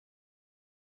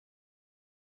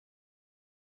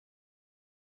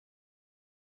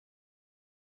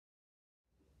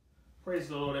Praise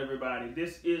the Lord, everybody.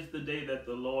 This is the day that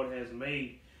the Lord has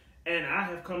made, and I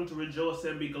have come to rejoice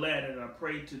and be glad, and I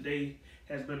pray today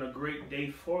has been a great day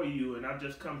for you, and I've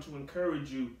just come to encourage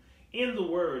you in the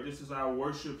Word. This is our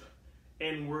Worship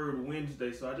and Word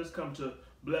Wednesday, so I just come to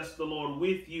bless the Lord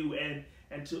with you and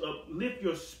to uplift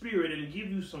your spirit and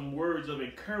give you some words of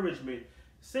encouragement,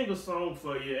 sing a song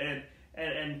for you,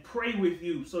 and pray with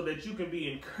you so that you can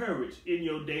be encouraged in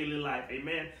your daily life.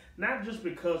 Amen. Not just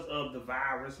because of the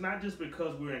virus, not just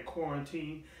because we're in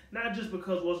quarantine, not just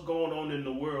because what's going on in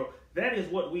the world. That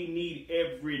is what we need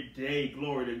every day.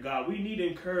 Glory to God. We need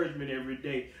encouragement every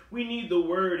day. We need the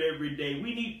word every day.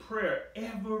 We need prayer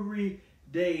every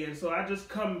day. And so I just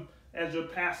come as your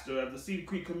pastor at the Cedar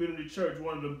Creek Community Church,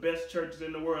 one of the best churches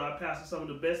in the world. I pastor some of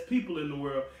the best people in the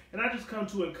world. And I just come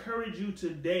to encourage you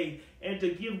today and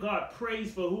to give God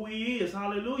praise for who he is.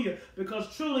 Hallelujah.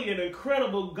 Because truly an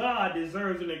incredible God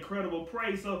deserves an incredible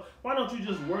praise. So why don't you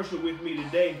just worship with me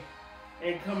today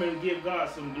and come and give God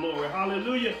some glory.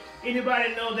 Hallelujah.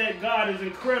 Anybody know that God is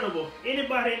incredible?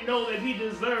 Anybody know that he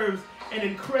deserves an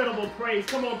incredible praise?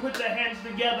 Come on, put your hands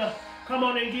together. Come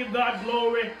on and give God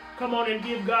glory. Come on and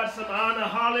give God some honor.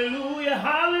 Hallelujah,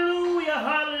 hallelujah,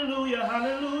 hallelujah,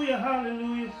 hallelujah,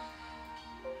 hallelujah.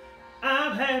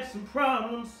 I've had some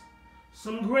problems,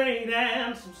 some great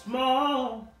and some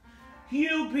small.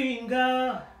 You being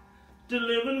God,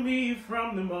 delivered me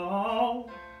from them all.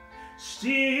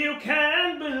 Still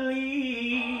can't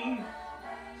believe.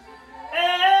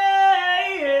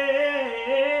 Hey,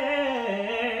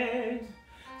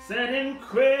 said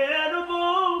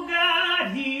incredible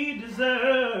God, he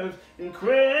deserves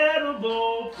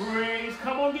incredible praise.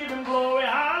 Come on, give him glory.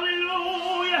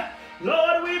 Hallelujah.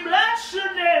 Lord, we bless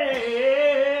your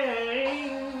name.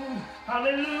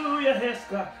 Hallelujah. Yes,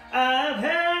 God. I've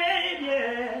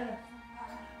had,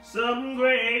 some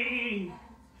great.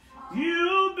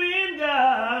 You've been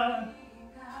God,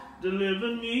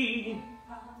 deliver me.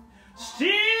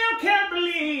 Still can't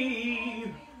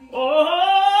believe. Oh,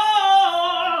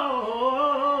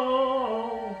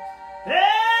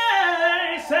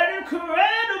 hey, said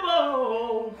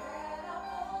incredible.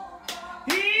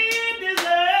 He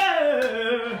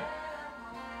deserves.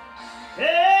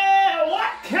 Hey,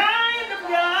 what kind of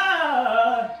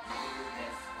God?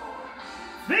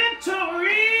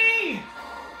 Victory,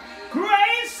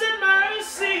 grace and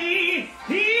mercy.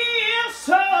 He is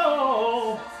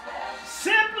so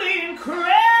simply incredible.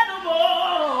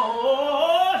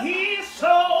 He's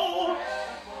so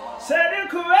said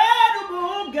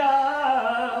incredible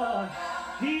God.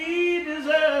 He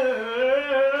deserves.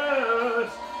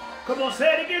 Come on,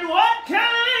 say it again. What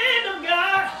kind of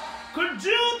God could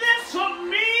do this for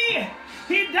me?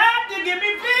 He died to give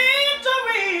me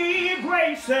victory,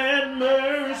 grace and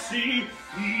mercy.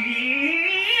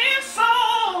 He is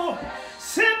so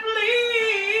simply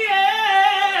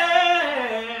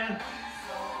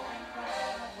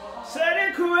said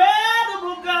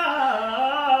incredible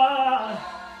God.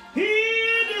 He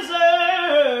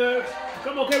deserves.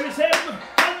 Come on, can we say it one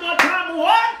more time?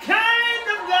 What kind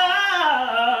of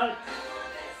God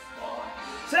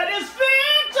said his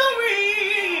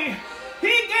victory?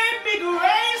 He gave me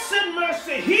grace and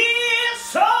mercy. He is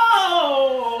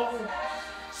so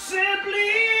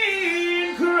simply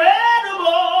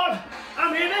incredible.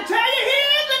 I'm here to tell you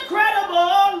he's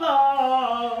incredible,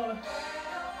 Lord.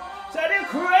 Said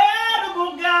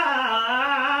incredible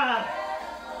God.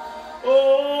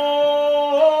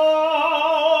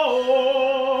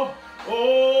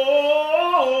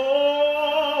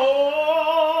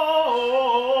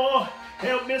 Oh,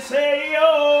 help me say,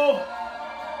 oh,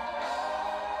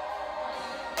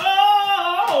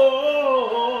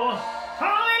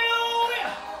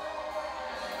 hallelujah.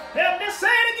 Help me say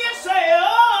it again, say,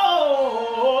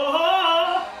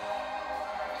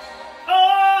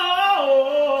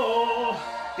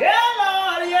 yeah,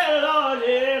 Lord,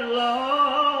 yeah,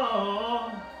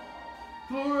 Lord.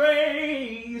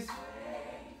 Praise,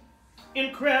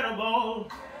 incredible.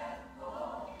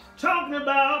 Talking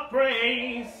about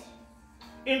praise,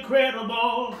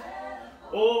 incredible.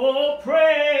 Oh,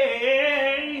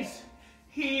 praise,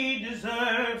 he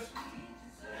deserves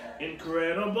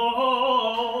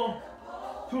incredible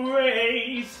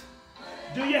praise.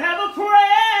 Do you have a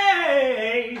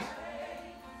praise?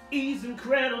 He's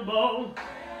incredible.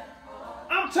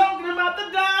 I'm talking about the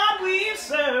God we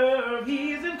serve.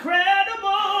 He's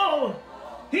incredible.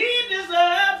 He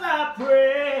deserves our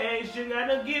praise. You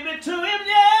gotta give it to him,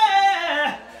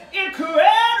 yeah.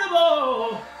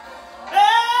 Incredible.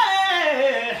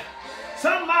 Hey,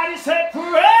 somebody say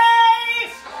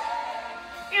praise.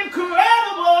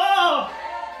 Incredible.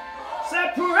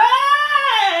 Say praise.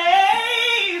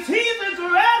 He's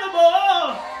incredible.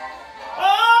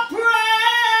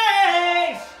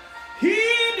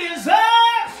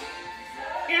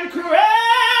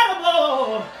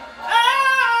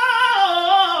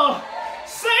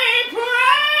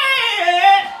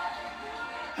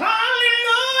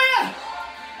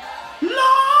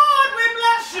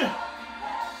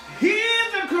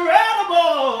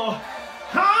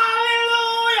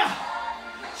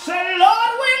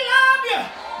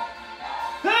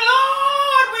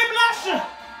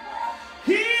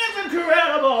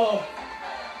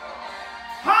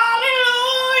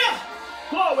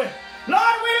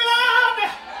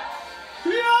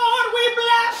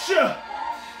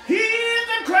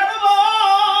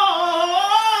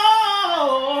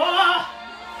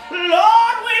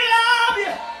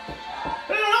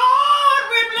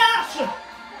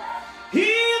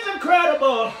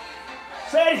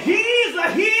 Said he's a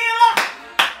healer.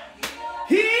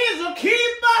 He's a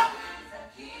keeper.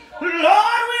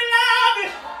 Lord, we love you.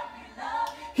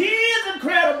 He's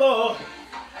incredible.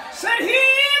 Said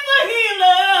he's a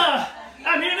healer.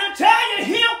 I'm here to tell you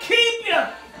he'll keep you.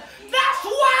 That's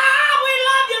why we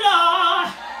love you, Lord.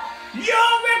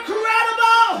 You're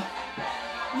incredible.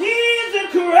 He's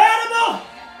incredible.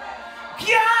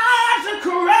 God's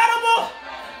incredible.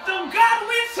 The God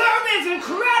we serve is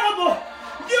incredible.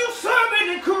 You serve an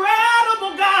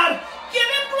incredible God. Give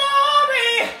him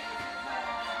glory.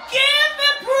 Give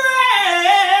him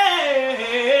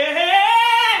praise.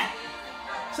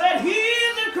 Said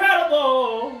he's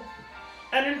incredible.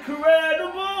 An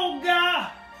incredible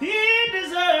God. He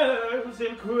deserves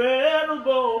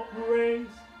incredible praise.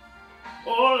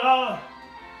 Oh Lord.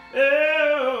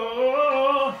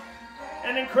 Oh,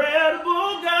 an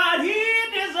incredible God. He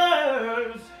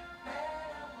deserves.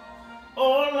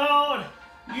 Oh Lord.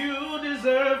 You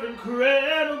deserve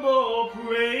incredible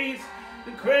praise.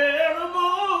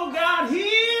 Incredible God, he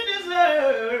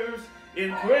deserves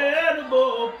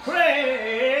incredible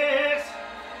praise.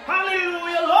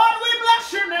 Hallelujah. Lord, we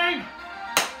bless your name.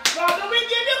 Father, we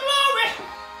give you glory.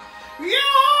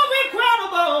 You're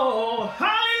incredible.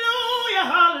 Hallelujah,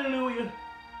 hallelujah.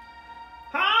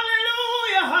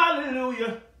 Hallelujah,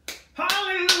 hallelujah.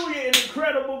 Hallelujah. An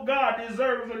incredible God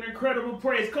deserves an incredible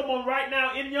praise. Come on, right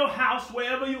now in your house,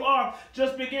 wherever you are,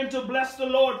 just begin to bless the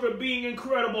Lord for being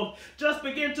incredible. Just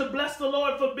begin to bless the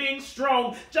Lord for being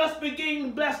strong. Just begin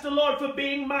to bless the Lord for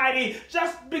being mighty.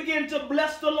 Just begin to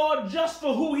bless the Lord just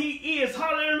for who he is.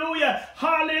 Hallelujah.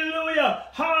 Hallelujah.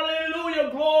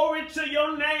 Hallelujah. Glory to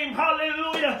your name.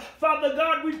 Hallelujah. Father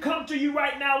God, we've come to you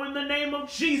right now in the name of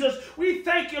Jesus. We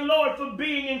thank you, Lord, for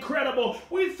being incredible.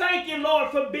 We thank you, Lord,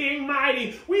 for being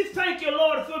mighty. We thank you,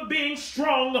 Lord, for being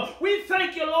strong. We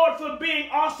thank you, Lord, for being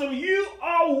awesome. You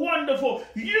are wonderful.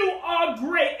 You are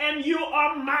great and you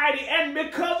are mighty. And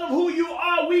because of who you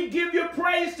are, we give you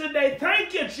praise today.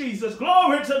 Thank you, Jesus.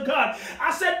 Glory to God.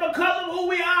 I said because of who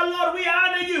we are, Lord, we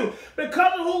honor you.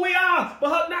 Because of who we are,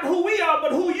 but not who we are,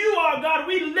 but who you are, God.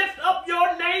 We lift up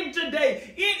your name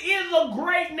today. It is a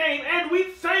great name and we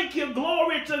thank you.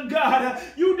 Glory to God.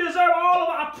 You deserve all of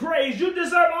our praise. You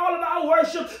deserve all of our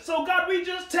worship. So God, we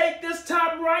just take this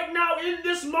time right now in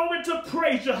this moment to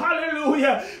praise you.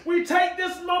 Hallelujah. We take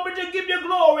this moment to give you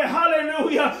glory.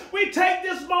 Hallelujah. We take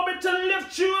this moment to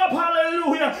lift you up.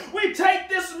 Hallelujah. We take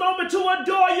this moment to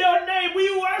adore your name.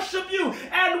 We worship you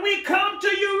and we come to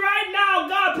you right now.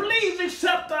 God, please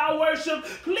accept our worship.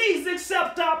 Please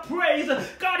accept our praise.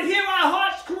 God, hear our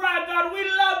hearts cry. God, we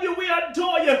love you. We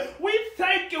adore you. We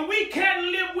thank you. We can't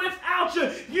live without you.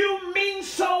 You mean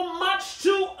so much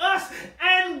to us.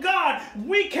 And God,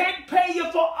 we can't pay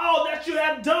you for all that you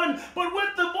have done, but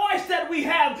with the voice that we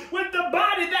have, with the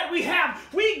body that we have,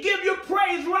 we give you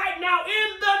praise right now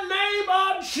in the name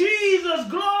of Jesus.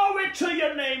 Glory to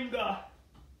your name, God.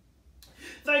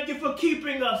 Thank you for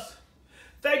keeping us.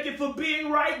 Thank you for being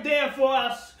right there for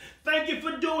us. Thank you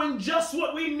for doing just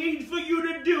what we need for you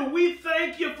to do. We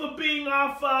thank you for being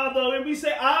our Father. And we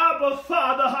say, Abba,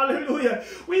 Father, hallelujah.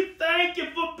 We thank you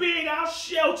for being our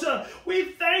shelter. We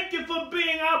thank you for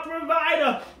being our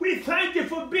provider. We thank you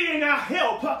for being our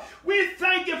help. We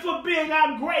thank you for being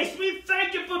our grace. We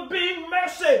thank you for being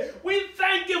mercy. We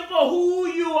thank you for who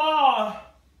you are.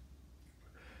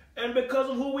 And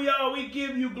because of who we are, we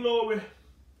give you glory.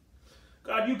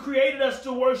 God, you created us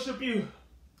to worship you.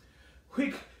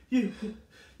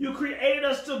 You created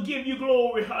us to give you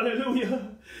glory. Hallelujah.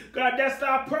 God, that's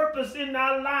our purpose in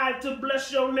our life, to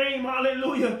bless your name.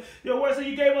 Hallelujah. Your word said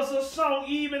you gave us a song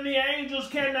even the angels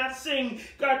cannot sing.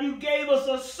 God, you gave us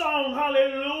a song.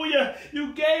 Hallelujah.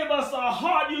 You gave us a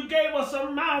heart. You gave us a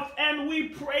mouth. And we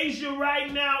praise you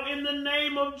right now in the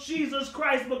name of Jesus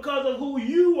Christ because of who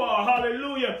you are.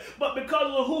 Hallelujah. But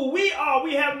because of who we are,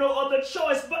 we have no other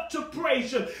choice but to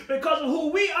praise you. Because of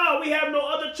who we are, we have no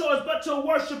other choice but to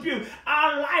worship you.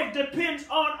 Our life depends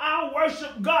on our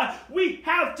worship, God. We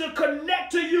have to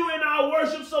connect to you in our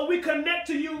worship, so we connect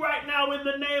to you right now in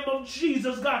the name of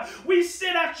Jesus, God. We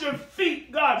sit at your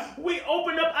feet, God. We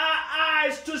open up our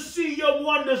eyes to see your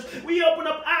wonders. We open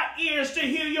up our ears to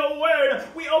hear your word.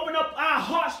 We open up our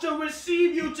hearts to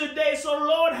receive you today. So,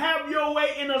 Lord, have your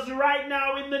way in us right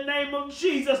now in the name of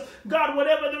Jesus. God,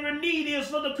 whatever the need is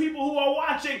for the people who are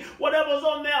watching, whatever's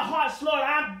on their hearts, Lord,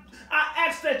 I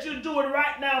ask that you do it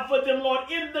right now for them,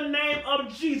 Lord, in in the name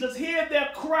of Jesus. Hear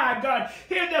their cry, God.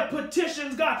 Hear their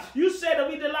petitions, God. You said that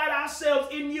we delight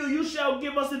ourselves in you. You shall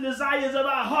give us the desires of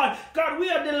our heart. God, we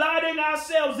are delighting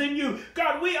ourselves in you.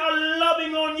 God, we are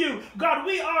loving on you. God,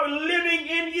 we are living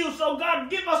in you. So, God,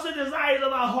 give us the desires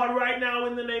of our heart right now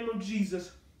in the name of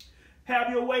Jesus. Have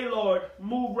your way, Lord.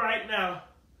 Move right now.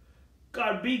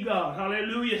 God, be God.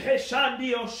 Hallelujah.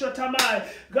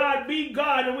 God, be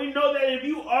God. And we know that if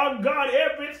you are God,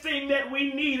 everything that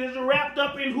we need is wrapped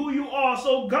up in who you are.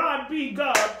 So God, be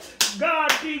God.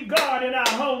 God, be God in our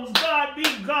homes. God, be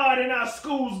God in our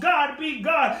schools. God, be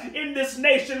God in this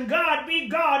nation. God, be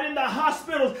God in the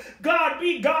hospitals. God,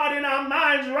 be God in our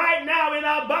minds right now, in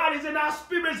our bodies, in our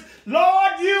spirits.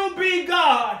 Lord, you be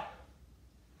God.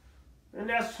 And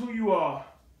that's who you are.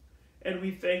 And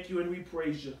we thank you and we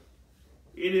praise you.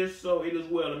 It is so, it is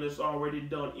well, and it's already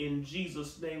done. In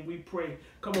Jesus' name we pray.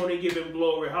 Come on and give him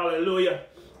glory. Hallelujah.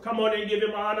 Come on and give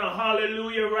him honor.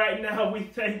 Hallelujah. Right now we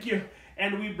thank you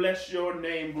and we bless your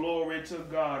name. Glory to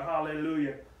God.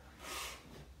 Hallelujah.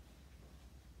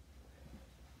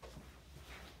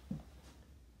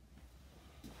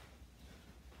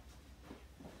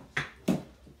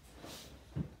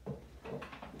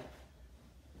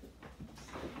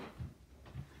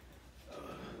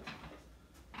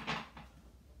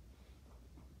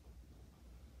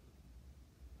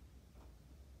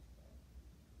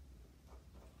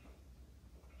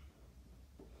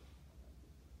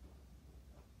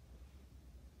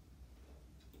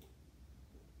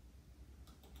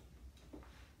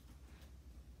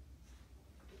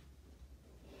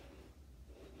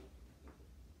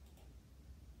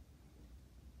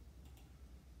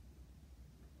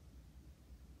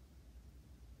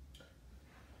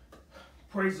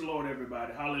 Praise the Lord,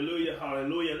 everybody. Hallelujah,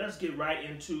 hallelujah. Let's get right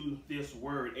into this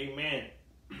word. Amen.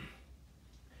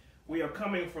 We are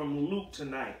coming from Luke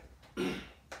tonight.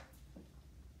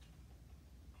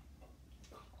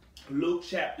 Luke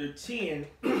chapter 10,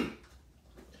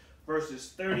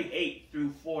 verses 38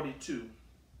 through 42.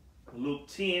 Luke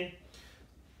 10,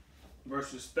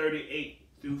 verses 38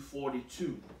 through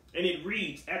 42. And it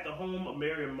reads, at the home of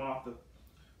Mary and Martha.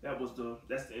 That's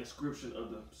the inscription of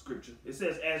the scripture. It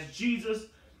says, as Jesus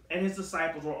and his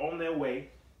disciples were on their way,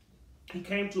 he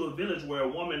came to a village where a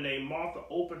woman named Martha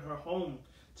opened her home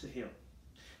to him.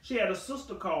 She had a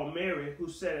sister called Mary who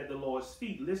sat at the Lord's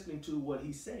feet listening to what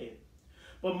he said.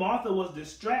 But Martha was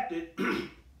distracted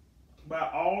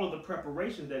by all of the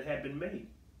preparations that had been made.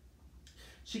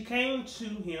 She came to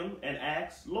him and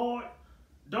asked, Lord,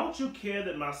 don't you care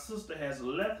that my sister has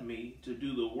left me to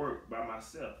do the work by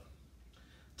myself?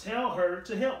 Tell her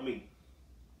to help me.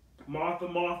 Martha,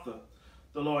 Martha,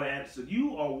 the Lord answered,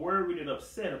 you are worried and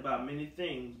upset about many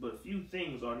things, but few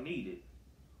things are needed,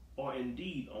 or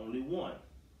indeed only one.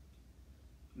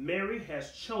 Mary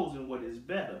has chosen what is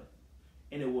better,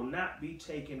 and it will not be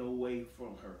taken away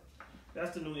from her.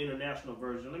 That's the New International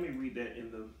Version. Let me read that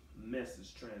in the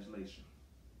Message translation.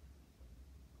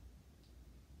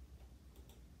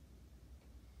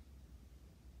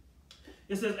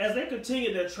 It says, as they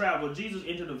continued their travel, Jesus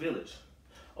entered a village.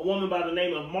 A woman by the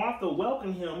name of Martha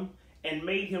welcomed him and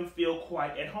made him feel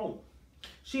quite at home.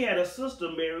 She had a sister,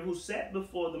 Mary, who sat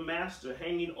before the master,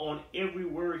 hanging on every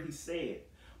word he said.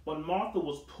 But Martha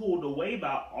was pulled away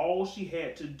by all she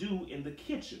had to do in the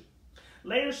kitchen.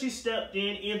 Later she stepped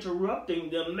in, interrupting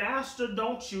them. Master,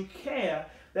 don't you care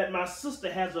that my sister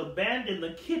has abandoned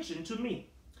the kitchen to me?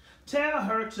 Tell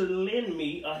her to lend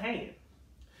me a hand.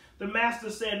 The master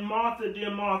said, Martha,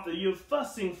 dear Martha, you're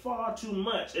fussing far too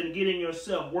much and getting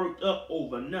yourself worked up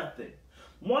over nothing.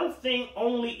 One thing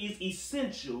only is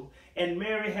essential, and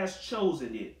Mary has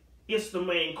chosen it. It's the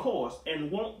main course and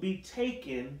won't be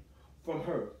taken from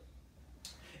her.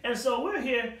 And so we're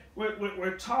here,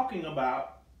 we're talking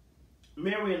about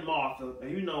Mary and Martha. And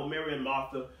you know Mary and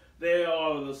Martha, they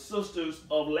are the sisters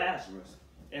of Lazarus.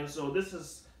 And so this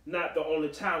is not the only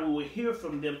time we will hear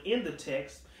from them in the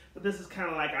text, but this is kind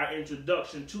of like our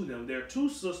introduction to them. They're two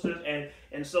sisters,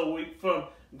 and so from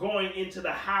going into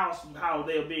the house, how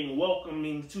they're being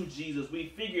welcoming to Jesus,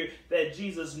 we figure that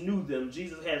Jesus knew them.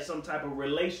 Jesus had some type of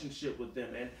relationship with them.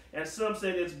 And some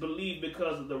said it's believed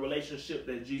because of the relationship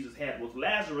that Jesus had with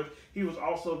Lazarus, he was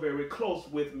also very close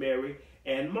with Mary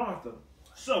and Martha.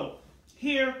 So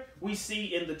here we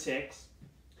see in the text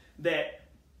that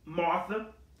Martha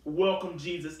welcomed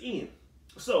Jesus in.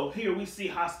 So here we see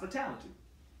hospitality.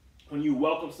 When you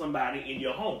welcome somebody in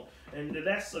your home. And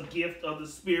that's a gift of the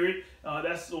Spirit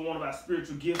That's one of our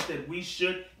spiritual gifts that we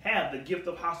should have, the gift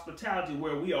of hospitality,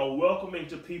 where we are welcoming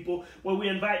to people, where we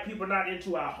invite people not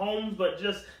into our homes, but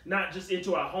not just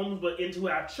into our homes, but into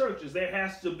our churches. There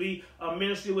has to be a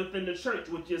ministry within the church,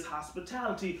 which is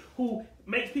hospitality, who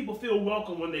makes people feel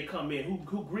welcome when they come in,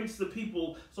 who greets the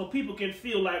people, so people can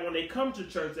feel like when they come to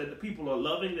church that the people are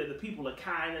loving, that the people are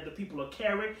kind, that the people are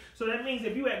caring. So that means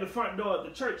if you're at the front door of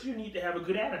the church, you need to have a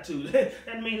good attitude.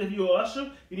 That means if you're an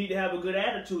usher, you need to have a good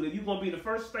attitude. If you're going to be the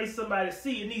first face somebody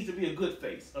see, it needs to be a good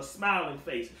face, a smiling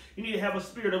face. You need to have a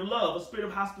spirit of love, a spirit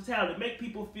of hospitality, make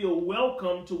people feel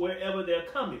welcome to wherever they're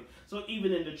coming. So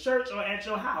even in the church or at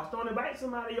your house, don't invite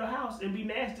somebody to your house and be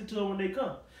nasty to them when they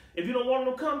come. If you don't want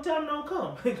them to come, tell them don't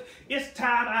come. It's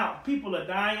time out. People are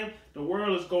dying. The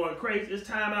world is going crazy. It's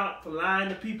time out for lying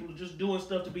to people, just doing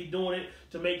stuff to be doing it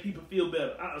to make people feel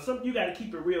better. You got to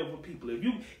keep it real for people.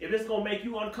 If it's going to make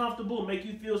you uncomfortable, make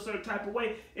you feel a certain type of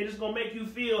way, if it's going to make you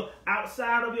feel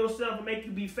outside of yourself and make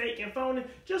you be fake and phony,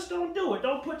 just don't do it.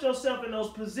 Don't put yourself in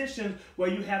those positions where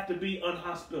you have to be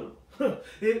unhospitable.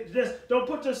 Just don't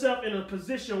put yourself in a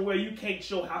position where you can't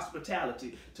show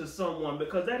hospitality to someone,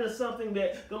 because that is something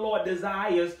that the Lord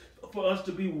desires for us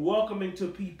to be welcoming to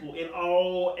people in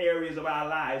all areas of our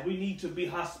lives. We need to be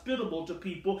hospitable to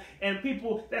people, and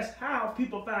that's how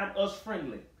people find us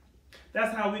friendly.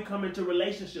 That's how we come into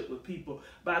relationship with people,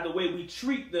 by the way we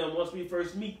treat them once we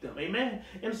first meet them. Amen?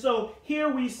 And so here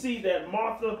we see that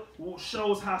Martha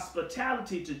shows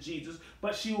hospitality to Jesus,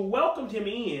 but she welcomed him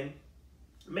in,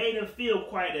 made him feel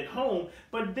quite at home,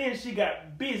 but then she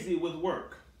got busy with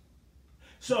work.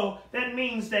 So that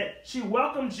means that she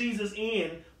welcomed Jesus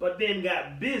in, but then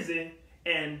got busy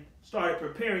and started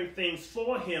preparing things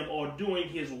for him, or doing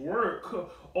his work,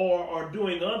 or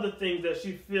doing other things that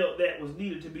she felt that was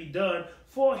needed to be done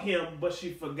for him, but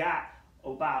she forgot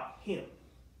about him.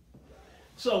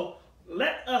 So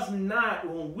let us not,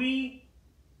 let me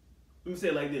say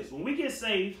it like this, when we get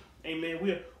saved, amen,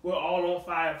 we're all on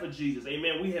fire for Jesus.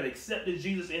 Amen. We have accepted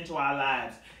Jesus into our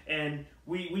lives, and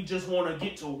we just want to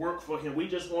get to work for him. We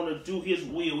just want to do his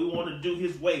will. We want to do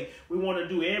his way. We want to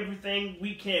do everything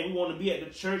we can. We want to be at the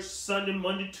church Sunday,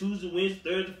 Monday, Tuesday, Wednesday,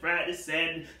 Thursday, Friday,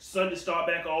 Saturday, Sunday, start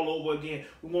back all over again.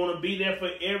 We want to be there for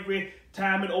every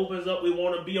time it opens up. We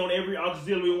want to be on every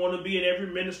auxiliary. We want to be in every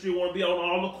ministry. We want to be on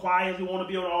all the choirs. We want to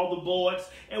be on all the boards.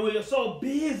 And we're so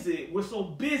busy. We're so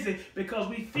busy because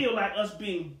we feel like us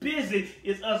being busy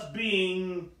is us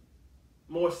being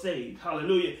more saved.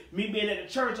 Hallelujah. Me being at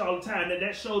the church all the time,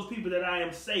 that shows people that I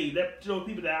am saved. That shows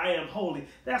people that I am holy.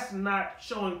 That's not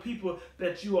showing people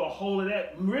that you are holy.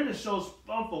 That really shows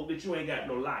some folk that you ain't got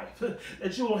no life.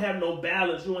 That you don't have no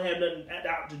balance. You don't have nothing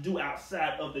to do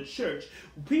outside of the church.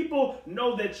 People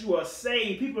know that you are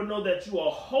saved. People know that you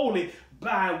are holy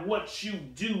by what you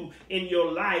do in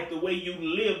your life, the way you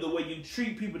live, the way you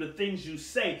treat people, the things you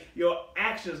say, your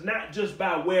actions, not just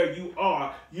by where you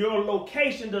are. Your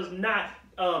location does not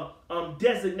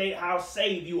designate how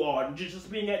saved you are.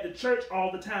 Just being at the church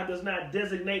all the time does not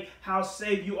designate how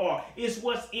saved you are. It's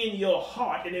what's in your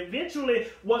heart. And eventually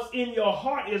what's in your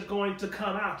heart is going to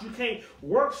come out. You can't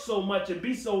work so much and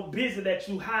be so busy that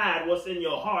you hide what's in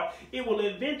your heart. It will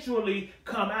eventually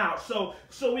come out. So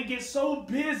we get so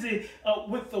busy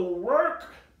with the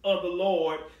work of the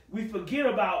Lord, we forget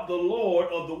about the Lord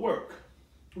of the work.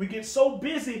 We get so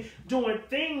busy doing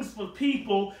things for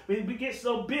people, we get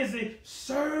so busy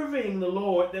serving the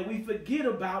Lord that we forget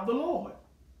about the Lord.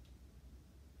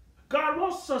 God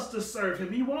wants us to serve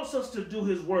him. He wants us to do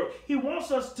his work. He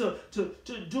wants us to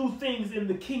do things in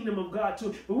the kingdom of God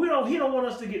too. But he don't want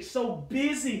us to get so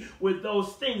busy with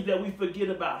those things that we forget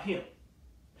about him.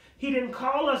 He didn't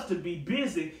call us to be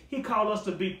busy. He called us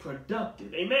to be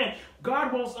productive. Amen.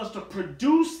 God wants us to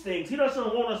produce things. He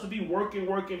doesn't want us to be working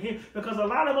him, because a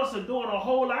lot of us are doing a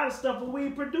whole lot of stuff, but we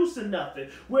ain't producing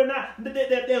nothing. We're not,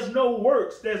 there's no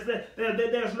works. There's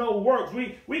no works.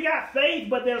 We got faith,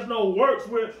 but there's no works.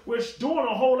 We're doing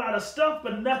a whole lot of stuff,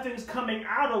 but nothing's coming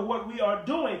out of what we are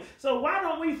doing. So why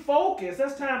don't we focus?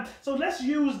 That's time. So let's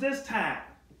use this time,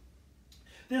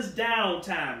 this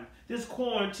downtime, this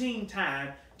quarantine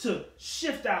time, to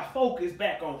shift our focus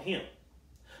back on him.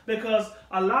 Because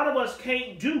a lot of us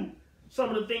can't do some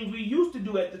of the things we used to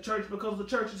do at the church because the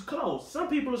church is closed. Some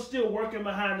people are still working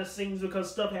behind the scenes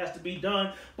because stuff has to be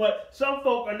done, but some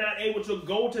folk are not able to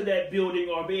go to that building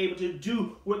or be able to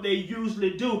do what they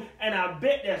usually do, and I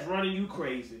bet that's running you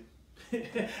crazy.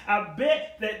 I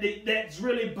bet that's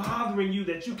really bothering you,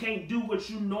 that you can't do what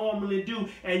you normally do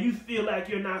and you feel like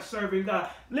you're not serving God.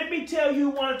 Let me tell you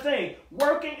one thing.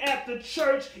 Working at the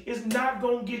church is not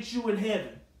going to get you in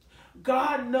heaven.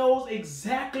 God knows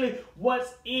exactly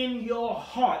what's in your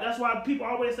heart. That's why people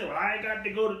always say, well, I ain't got to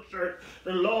go to church.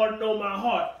 The Lord know my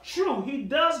heart. True, he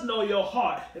does know your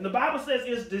heart. And the Bible says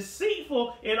it's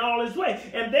deceitful in all its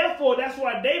way. And therefore, that's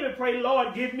why David prayed,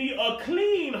 Lord, give me a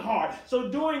clean heart. So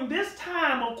during this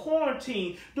time of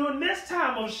quarantine, during this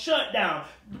time of shutdown,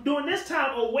 during this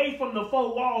time away from the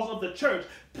four walls of the church,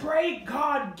 pray,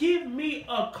 God, give me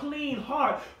a clean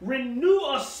heart. Renew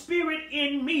a spirit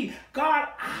in me. God,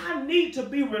 I need to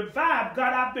be revived.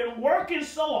 God, I've been working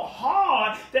so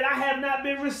hard that I have not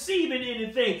been receiving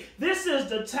anything. This is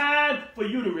the time for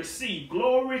you to receive.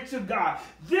 Glory to God.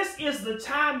 This is the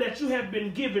time that you have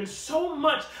been given so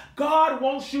much. God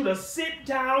wants you to sit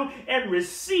down and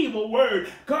receive a word.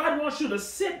 God wants you to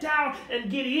sit down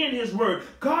and get in his word.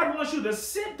 God wants you to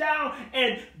sit down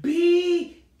and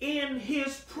be in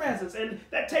his presence. And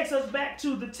that takes us back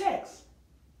to the text.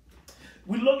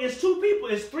 We look, it's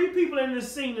three people in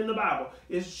this scene in the Bible.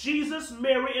 It's Jesus,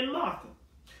 Mary, and Martha.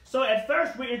 So at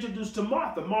first we're introduced to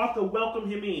Martha. Martha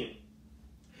welcomed him in,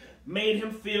 made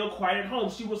him feel quite at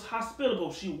home. She was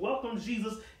hospitable. She welcomed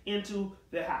Jesus into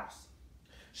the house.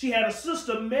 She had a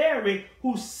sister, Mary,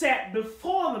 who sat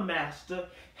before the master,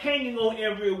 hanging on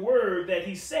every word that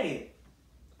he said.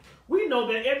 We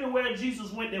know that everywhere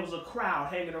Jesus went, there was a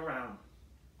crowd hanging around.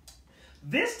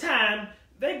 This time,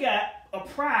 they got a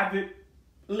private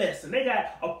lesson. They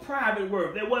got a private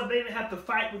word. They didn't have to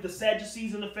fight with the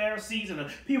Sadducees and the Pharisees and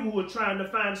the people who were trying to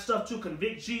find stuff to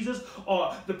convict Jesus,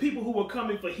 or the people who were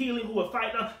coming for healing who were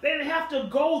fighting. They didn't have to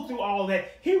go through all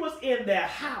that. He was in their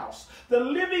house. The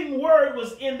living word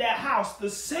was in their house. The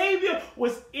Savior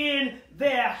was in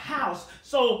their house.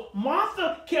 So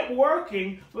Martha kept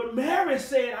working, but Mary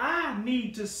said, I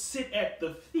need to sit at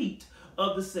the feet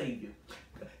of the Savior.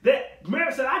 That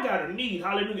Mary said, I got a need.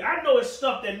 Hallelujah. I know it's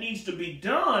stuff that needs to be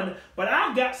done, but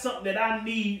I got something that I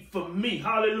need for me.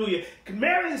 Hallelujah.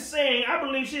 Mary is saying, I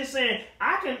believe she's saying,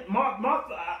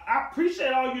 Martha, I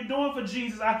appreciate all you're doing for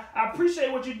Jesus. I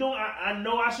appreciate what you're doing. I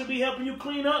know I should be helping you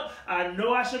clean up. I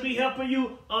know I should be helping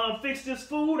you fix this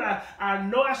food. I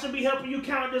know I should be helping you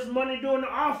count this money during the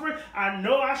offering. I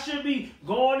know I should be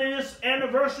going to this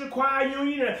anniversary choir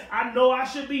union. I know I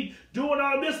should be doing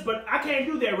all this, but I can't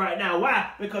do that right now.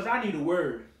 Why? Because I need a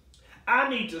word. I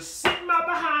need to sit my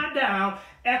behind down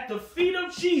at the feet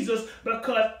of Jesus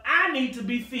because I need to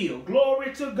be filled.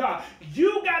 Glory to God.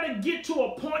 You got to get to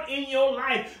a point in your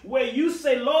life where you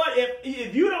say, Lord,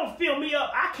 if you don't fill me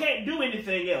up, I can't do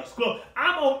anything else.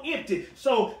 I'm on empty.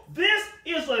 So this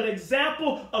is an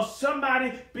example of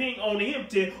somebody being on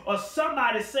empty, or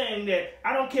somebody saying that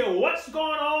I don't care what's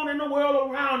going on in the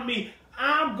world around me,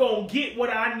 I'm going to get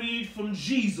what I need from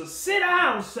Jesus. Sit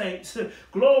down, saints.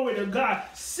 Glory to God.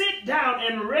 Sit down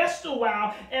and rest a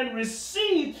while and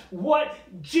receive what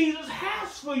Jesus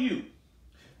has for you.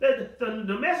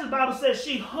 The Message Bible says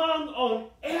she hung on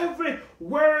every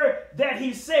word that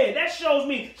he said. That shows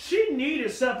me she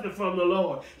needed something from the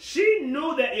Lord. She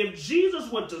knew that if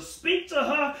Jesus were to speak to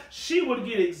her, she would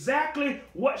get exactly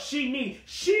what she needed.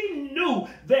 She knew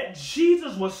that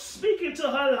Jesus was speaking to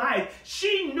her life.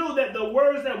 She knew that the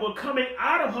words that were coming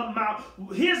out of her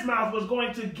mouth, his mouth, was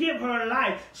going to give her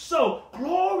life. So,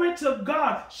 glory to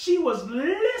God, she was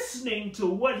listening to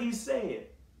what he said.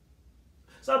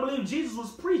 So I believe Jesus was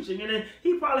preaching, and then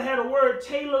he probably had a word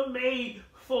tailor-made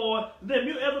for them.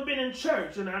 You ever been in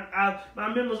church? And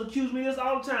my members accuse me of this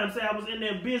all the time, say I was in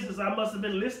their business, I must have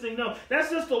been listening. No, that's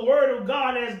just the word of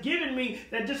God has given me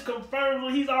that just confirms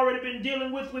what he's already been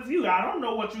dealing with you. I don't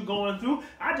know what you're going through.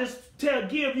 I just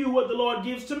give you what the Lord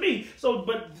gives to me. So,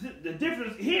 but the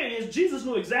difference here is Jesus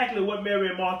knew exactly what Mary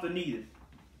and Martha needed.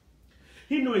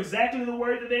 He knew exactly the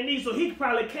word that they needed. So he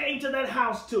probably came to that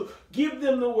house to give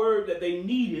them the word that they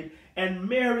needed. And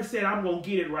Mary said, I'm going to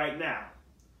get it right now.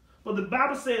 But the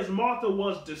Bible says Martha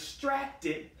was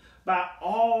distracted by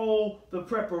all the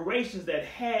preparations that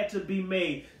had to be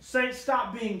made. Saints,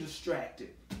 stop being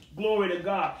distracted. Glory to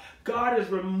God. God is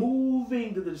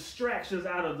removing the distractions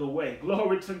out of the way.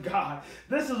 Glory to God.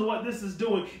 This is what this is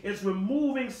doing. It's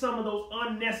removing some of those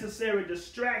unnecessary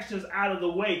distractions out of the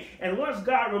way. And once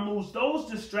God removes those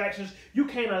distractions, you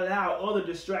can't allow other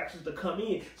distractions to come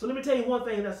in. So let me tell you one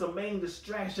thing that's a main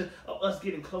distraction of us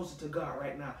getting closer to God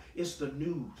right now. It's the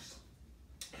news.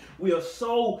 We are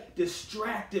so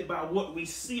distracted by what we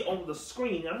see on the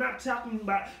screen. I'm not talking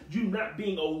about you not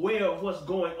being aware of what's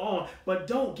going on, but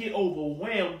don't get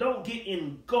overwhelmed. Don't get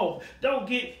engulfed. Don't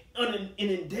get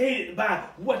inundated by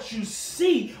what you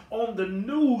see on the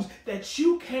news that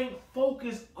you can't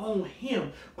focus on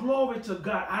him. Glory to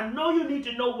God. I know you need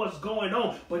to know what's going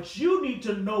on, but you need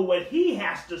to know what he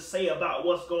has to say about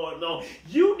what's going on.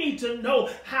 You need to know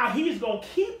how he's going to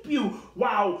keep you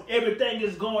while everything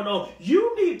is going on.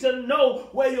 You need to know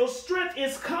where your strength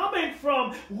is coming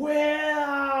from, where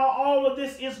all of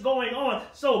this is going on.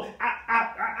 So,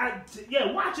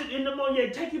 watch it in the morning.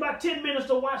 It take you about 10 minutes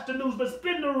to watch the news, but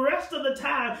spend the rest of the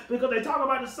time, because they talk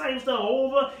about the same stuff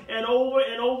over and over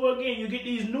and over again. You get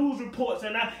these news reports,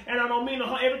 and I don't mean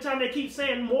every time they keep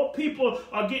saying more people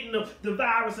are getting the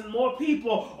virus and more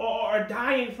people are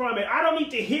dying from it. I don't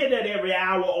need to hear that every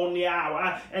hour on the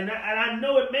hour. And I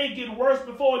know it may get worse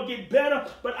before it gets better,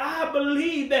 but I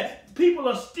believe that people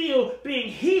are still being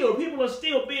healed. People are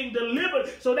still being delivered.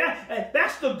 So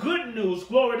that's the good news.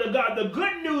 Glory to God. The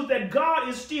good news that God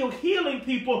is still healing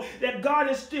people, that God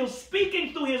is still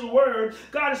speaking through his word.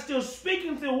 God is still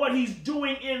speaking through what he's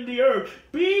doing in the earth.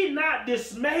 Be not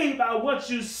dismayed by what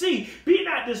you see. Be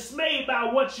not dismayed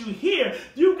by what you hear.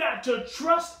 You got to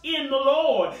trust in the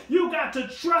Lord. You got to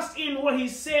trust in what he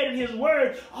said in his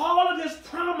word, all of his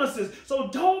promises. So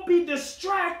don't be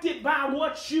distracted by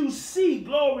what you see.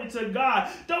 Glory to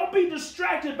God. Don't be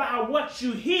distracted by what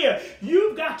you hear.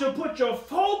 You've got to put your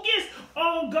focus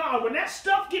on God. When that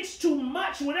stuff gets too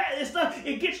much, when that stuff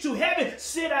it gets too heavy,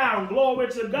 sit down. Glory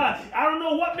to God. I don't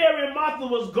know what Mary and Martha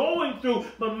was going through,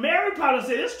 but Mary probably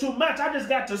said, it's too much. I just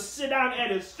got to sit down at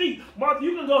his feet. Martha,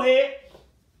 you can go ahead.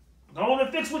 Go on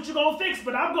and fix what you're going to fix,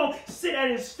 but I'm going to sit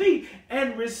at his feet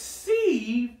and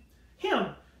receive him.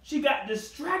 She got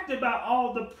distracted by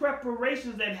all the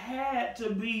preparations that had to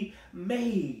be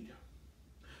made.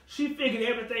 She figured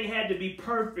everything had to be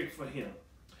perfect for him.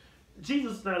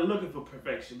 Jesus is not looking for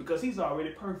perfection because he's already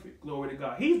perfect. Glory to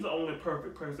God. He's the only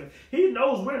perfect person. He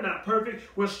knows we're not perfect.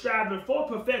 We're striving for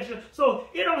perfection. So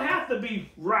it don't have to be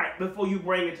right before you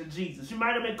bring it to Jesus. You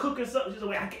might have been cooking something. She's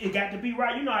like, it got to be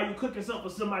right. You know how you're cooking something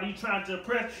for somebody you're trying to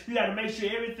impress. You got to make sure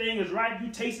everything is right. You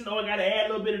tasting, I got to add a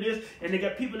little bit of this. And they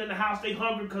got people in the house, they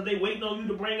hungry because they waiting on you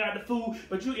to bring out the food.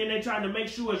 But you in there trying to make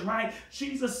sure it's right.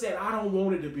 Jesus said, I don't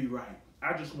want it to be right.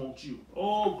 I just want you.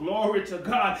 Oh, glory to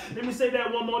God. Let me say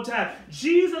that one more time.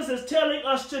 Jesus is telling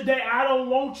us today, I don't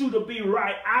want you to be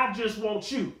right. I just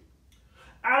want you.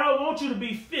 I don't want you to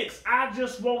be fixed. I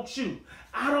just want you.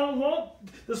 I don't want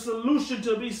the solution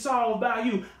to be solved by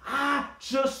you. I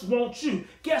just want you.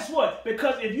 Guess what?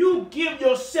 Because if you give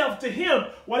yourself to him,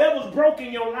 whatever's broken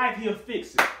in your life, he'll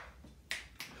fix it.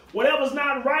 Whatever's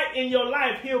not right in your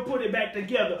life, he'll put it back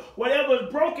together.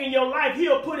 Whatever's broken in your life,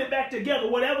 he'll put it back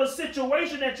together. Whatever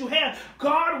situation that you have,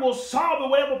 God will solve it.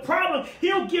 Whatever problem,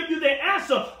 he'll give you the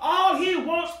answer. All he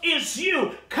wants is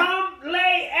you. Come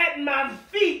lay at my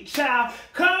feet, child.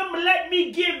 Come let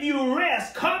me give you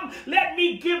rest. Come let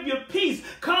me give you peace.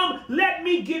 Come let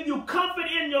me give you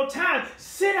comfort in your time.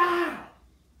 Sit down.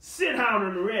 Sit down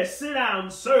and rest. Sit down,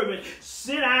 servant.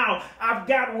 Sit down. I've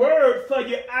got word for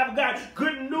you. I've got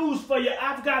good news for you.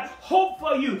 I've got hope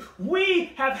for you.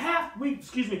 We've got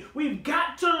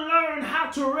to learn how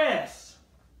to rest.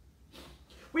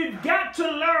 We've got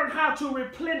to learn how to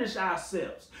replenish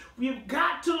ourselves. We've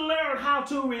got to learn how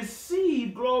to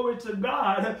receive, glory to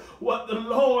God, what the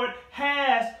Lord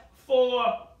has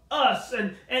for us.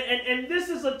 And this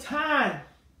is a time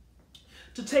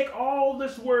to take all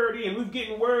this word in. We're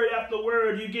getting word after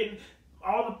word. You're getting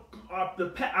all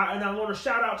and I want to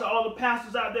shout out to all the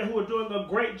pastors out there who are doing a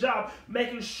great job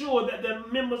making sure that their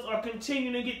members are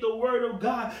continuing to get the word of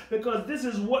God, because this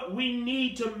is what we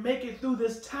need to make it through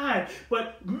this time.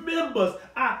 But members,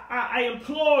 I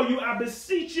implore you, I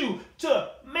beseech you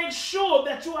to make sure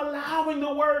that you're allowing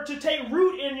the word to take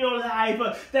root in your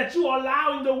life, that you are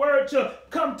allowing the word to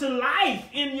come to life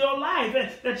in your life, and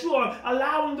that you are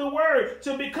allowing the word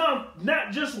to become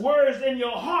not just words in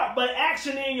your heart, but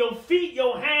action in your feet,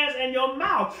 your hands, and your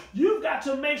mouth. You've got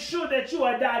to make sure that you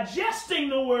are digesting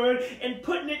the word and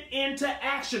putting it into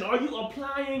action. Are you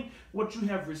applying what you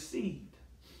have received?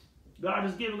 God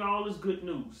is giving all this good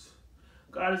news.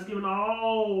 God has given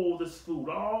all this food,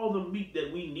 all the meat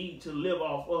that we need to live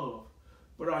off of.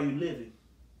 But are you living?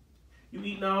 You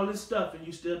eating all this stuff and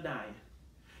you still dying.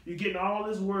 You're getting all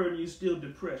this word and you're still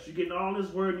depressed. You're getting all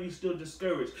this word and you're still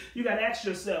discouraged. You got to ask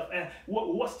yourself,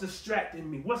 what's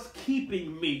distracting me? What's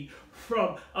keeping me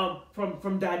from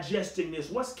digesting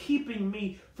this? What's keeping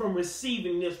me from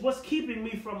receiving this? What's keeping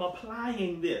me from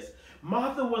applying this?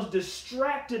 Martha was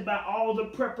distracted by all the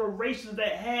preparations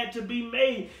that had to be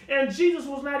made, and Jesus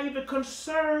was not even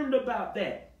concerned about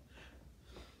that.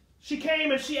 She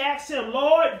came and she asked him,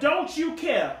 Lord, don't you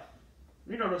care?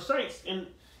 You know, the saints in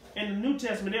in the New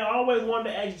Testament, they always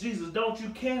wanted to ask Jesus, don't you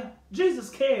care? Jesus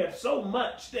cared so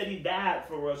much that he died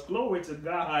for us. Glory to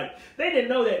God. They didn't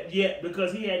know that yet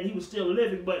because he was still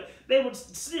living, but they would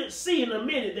see in a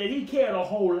minute that he cared a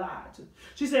whole lot.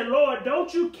 She said, Lord,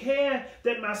 don't you care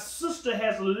that my sister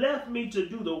has left me to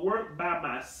do the work by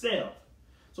myself?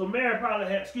 So Martha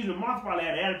probably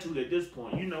had attitude at this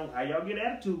point. You know how y'all get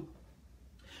attitude.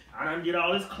 I done did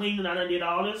all this cleaning, I done did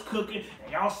all this cooking,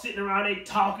 and y'all sitting around there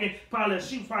talking.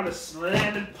 She was probably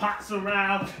slamming pots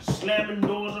around, slamming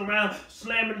doors around,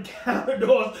 slamming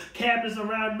cabinets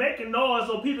around, making noise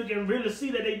so people can really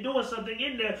see that they're doing something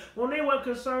in there when they weren't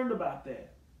concerned about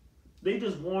that. They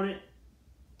just wanted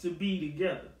to be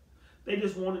together. They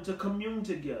just wanted to commune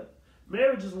together.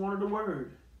 Mary just wanted the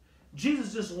word.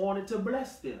 Jesus just wanted to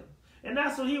bless them. And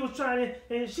that's what he was trying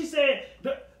to, and she said,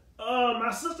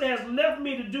 my sister has left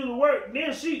me to do the work.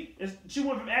 Then she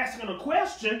went from asking a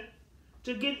question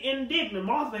to get indignant.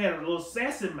 Martha had a little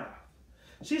sassy mouth.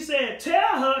 She said,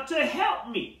 tell her to help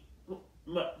me.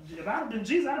 If I'd have been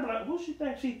Jesus, I'd be like, who she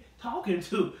think she talking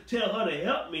to? Tell her to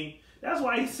help me. That's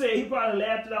why he probably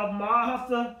laughed it off.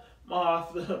 Martha,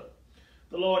 Martha.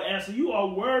 The Lord answered, you are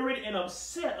worried and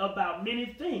upset about many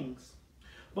things,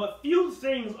 but few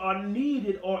things are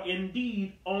needed, or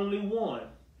indeed only one.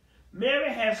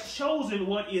 Mary has chosen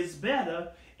what is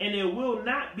better, and it will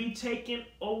not be taken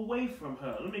away from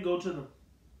her. Let me go to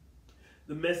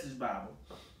the Message Bible.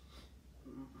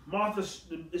 Martha,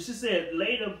 she said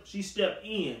later she stepped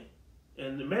in,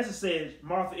 and the message says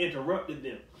Martha interrupted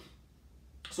them.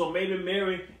 So maybe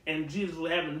Mary and Jesus were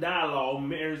having dialogue.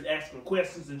 Mary's asking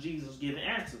questions and Jesus was giving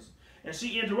answers. And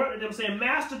she interrupted them saying,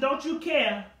 Master, don't you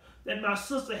care that my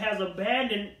sister has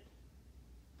abandoned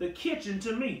the kitchen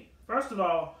to me? First of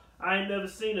all, I ain't never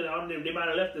seen it on them. They might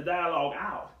have left the dialogue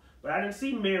out. But I didn't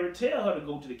see Mary tell her to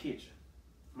go to the kitchen.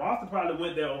 Martha probably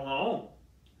went there on her own.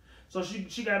 So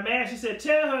she got mad. She said,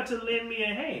 tell her to lend me a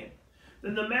hand.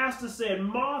 Then the master said,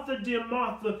 Martha, dear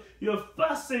Martha, you're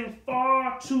fussing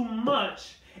far too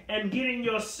much and getting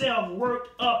yourself worked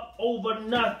up over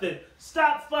nothing.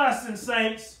 Stop fussing,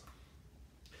 saints.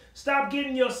 Stop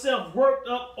getting yourself worked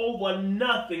up over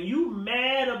nothing. You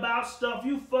mad about stuff.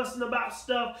 You fussing about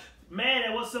stuff. Mad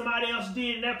at what somebody else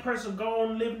did, and that person go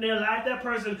on living their life. That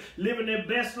person living their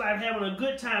best life, having a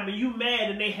good time, and you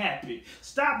mad and they happy.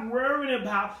 Stop worrying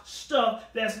about stuff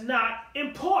that's not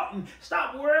important.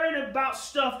 Stop worrying about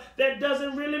stuff that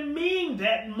doesn't really mean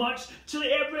that much to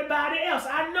everybody else.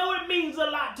 I know it means a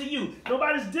lot to you.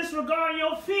 Nobody's disregarding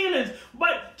your feelings,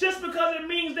 but just because it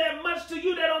means that much to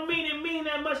you, that don't mean it means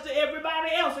that much to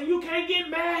everybody else. And you can't get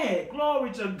mad.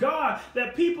 Glory to God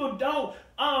that people don't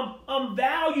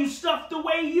value stuff the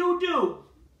way you do.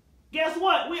 Guess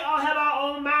what? We all have our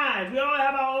own minds. We all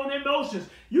have our own emotions.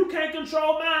 You can't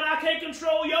control mine. I can't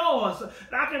control yours.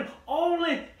 I can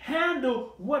only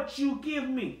handle what you give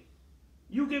me.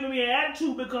 You giving me an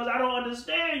attitude because I don't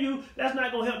understand you, that's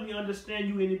not going to help me understand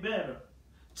you any better.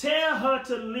 Tell her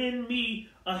to lend me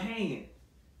a hand.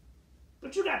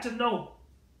 But you got to know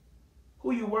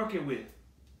who you're working with.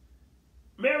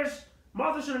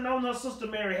 Martha should have known her sister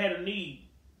Mary had a need.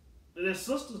 They're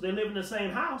sisters. They live in the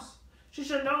same house. She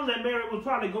should have known that Mary was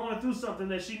probably going through something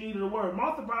that she needed a word.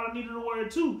 Martha probably needed a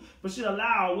word too, but she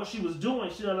allowed what she was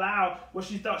doing. She allowed what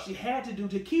she thought she had to do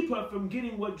to keep her from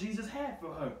getting what Jesus had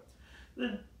for her.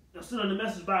 Then, still in the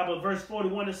Message Bible, verse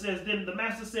 41, it says, then the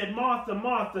master said, Martha,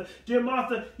 Martha, dear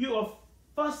Martha, you are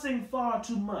fussing far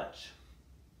too much,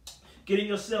 getting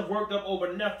yourself worked up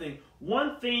over nothing.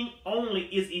 One thing only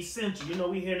is essential. You know,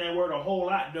 we hear that word a whole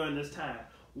lot during this time.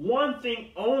 One thing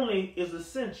only is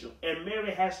essential, and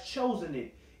Mary has chosen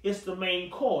it. It's the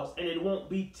main course, and it won't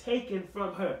be taken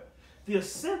from her. The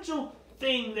essential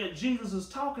thing that Jesus is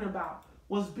talking about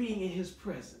was being in his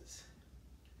presence,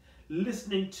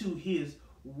 listening to his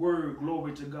word.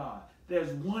 Glory to God.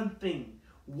 There's one thing.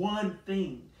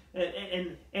 And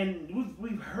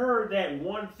we've heard that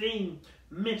one thing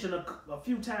mentioned a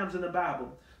few times in the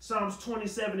Bible. Psalms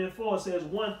 27:4 says,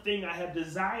 one thing I have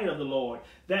desired of the Lord,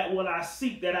 that will I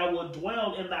seek, that I will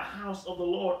dwell in the house of the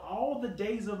Lord all the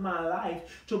days of my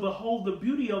life, to behold the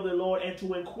beauty of the Lord and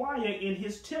to inquire in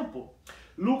his temple.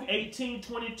 Luke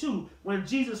 18:22, when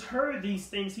Jesus heard these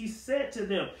things, he said to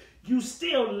them, you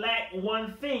still lack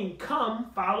one thing. Come,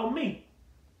 follow me.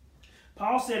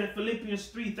 Paul said in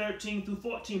Philippians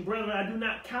 3:13-14, brethren, I do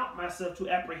not count myself to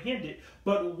apprehend it,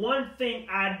 but one thing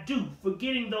I do,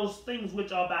 forgetting those things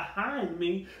which are behind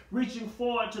me, reaching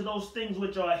forward to those things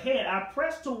which are ahead, I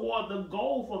press toward the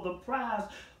goal for the prize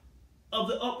of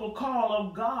the upward call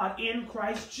of God in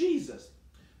Christ Jesus.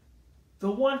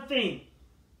 The one thing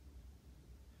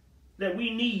that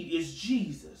we need is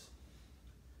Jesus.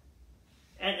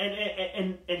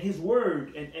 and his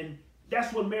word. And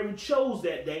that's what Mary chose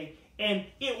that day. And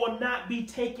it will not be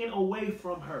taken away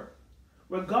from her.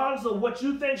 Regardless of what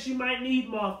you think she might need,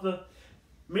 Martha,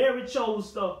 Mary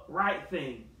chose the right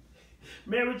thing.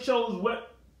 Mary chose what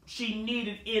she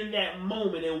needed in that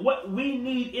moment. And what we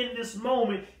need in this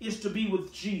moment is to be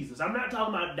with Jesus. I'm not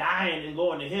talking about dying and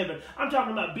going to heaven. I'm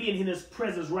talking about being in his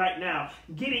presence right now,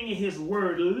 getting in his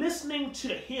word, listening to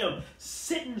him,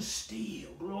 sitting still,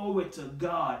 glory to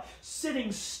God,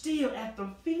 sitting still at the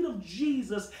feet of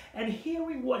Jesus and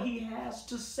hearing what he has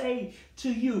to say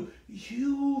to you.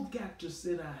 You've got to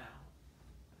sit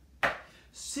down.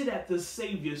 Sit at the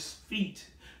Savior's feet.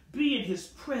 Be in his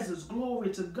presence,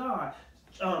 glory to God.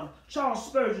 Charles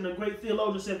Spurgeon, a great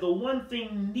theologian, said the one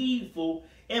thing needful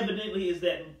evidently is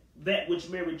that which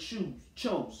Mary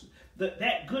chose.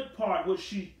 That good part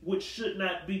which should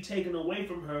not be taken away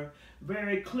from her.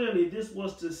 Very clearly, this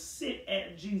was to sit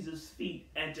at Jesus' feet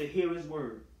and to hear his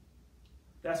word.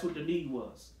 That's what the need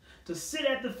was. To sit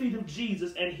at the feet of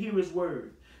Jesus and hear his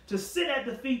word. To sit at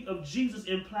the feet of Jesus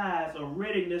implies a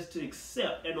readiness to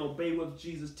accept and obey what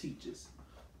Jesus teaches.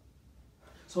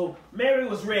 So Mary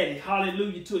was ready,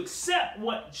 hallelujah, to accept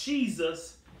what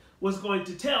Jesus was going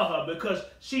to tell her because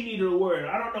she needed a word.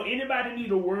 I don't know anybody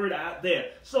need a word out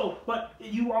there. So, but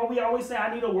we always say,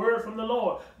 I need a word from the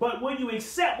Lord. But will you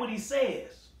accept what he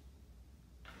says?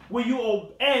 Will you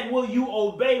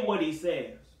obey what he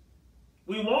says?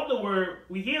 We want the word,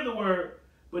 we hear the word,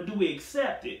 but do we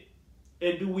accept it?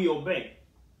 And do we obey?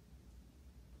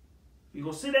 You're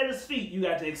going to sit at his feet, you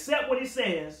got to accept what he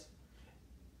says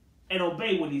and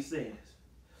obey what he says.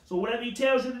 So whatever he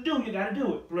tells you to do, you got to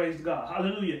do it. Praise God.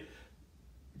 Hallelujah.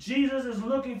 Jesus is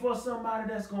looking for somebody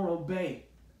that's going to obey.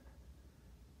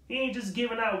 He ain't just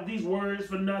giving out these words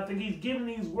for nothing. He's giving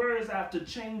these words out to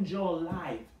change your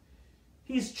life.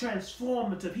 He's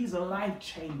transformative. He's a life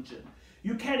changer.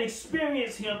 You can't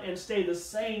experience him and stay the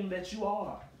same that you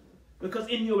are. Because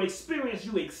in your experience,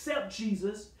 you accept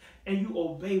Jesus and you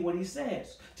obey what he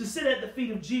says. To sit at the feet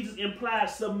of Jesus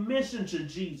implies submission to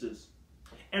Jesus.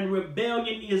 And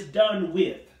rebellion is done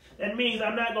with. That means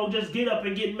I'm not going to just get up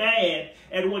and get mad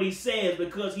at what he says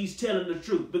because he's telling the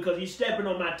truth. Because he's stepping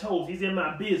on my toes. He's in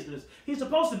my business. He's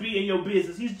supposed to be in your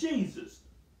business. He's Jesus.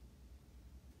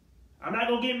 I'm not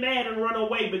going to get mad and run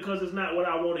away because it's not what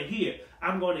I want to hear.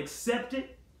 I'm going to accept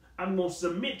it. I'm going to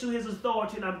submit to his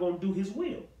authority and I'm going to do his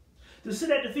will. To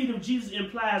sit at the feet of Jesus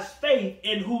implies faith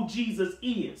in who Jesus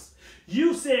is.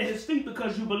 You sit at his feet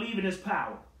because you believe in his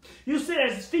power. You sit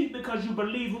at his feet because you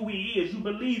believe who he is. You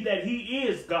believe that he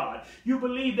is God. You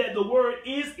believe that the word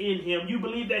is in him. You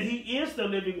believe that he is the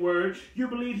living word. You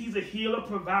believe he's a healer,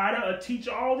 provider, a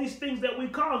teacher, all these things that we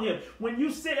call him. When you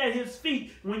sit at his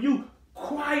feet, when you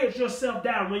quiet yourself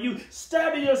down, when you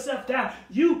study yourself down,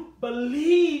 you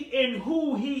believe in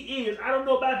who he is. I don't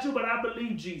know about you, but I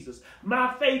believe Jesus.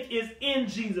 My faith is in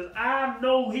Jesus. I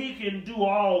know he can do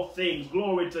all things.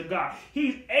 Glory to God.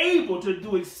 He's able to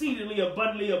do exceedingly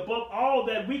abundantly above all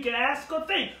that we can ask or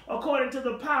think, according to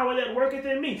the power that worketh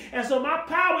in me. And so my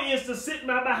power is to sit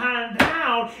my behind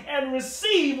down and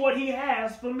receive what he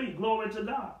has for me. Glory to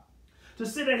God. To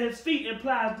sit at his feet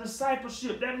implies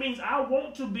discipleship. That means I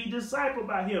want to be discipled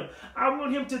by him. I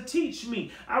want him to teach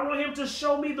me. I want him to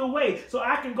show me the way so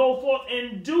I can go forth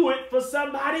and do it for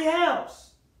somebody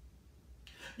else.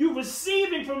 You're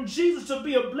receiving from Jesus to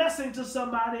be a blessing to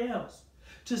somebody else.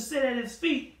 To sit at his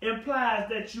feet implies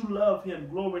that you love him.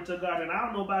 Glory to God. And I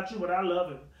don't know about you, but I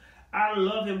love him. I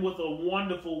love him with a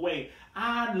wonderful way.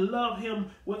 I love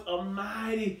him with a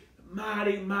mighty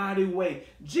way.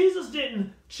 Jesus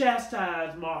didn't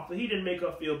chastise Martha. He didn't make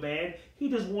her feel bad. He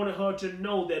just wanted her to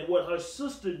know that what her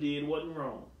sister did wasn't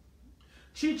wrong.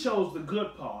 She chose the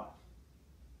good part.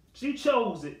 She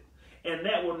chose it, and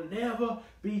that will never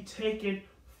be taken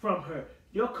from her.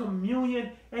 Your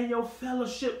communion and your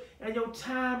fellowship and your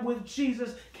time with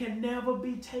Jesus can never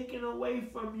be taken away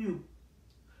from you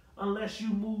unless you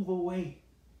move away.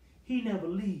 He never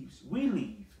leaves. We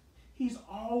leave. He's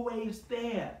always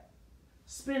there.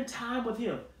 Spend time with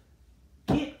him.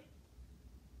 Get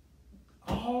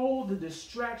all the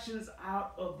distractions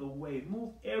out of the way.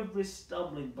 Move every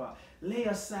stumbling block. Lay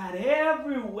aside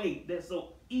every weight that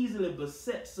so easily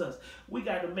besets us. We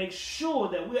got to make sure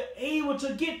that we're able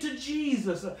to get to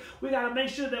Jesus. We got to make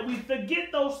sure that we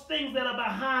forget those things that are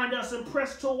behind us and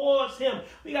press towards him.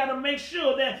 We got to make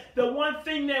sure that the one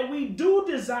thing that we do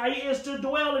desire is to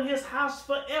dwell in his house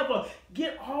forever.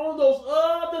 Get all those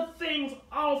other things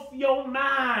off your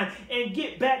mind and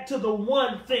get back to the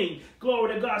one thing.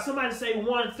 Glory to God. Somebody say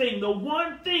one thing. The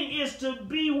one thing is to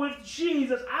be with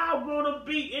Jesus. I want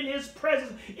to be in his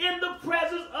presence. In the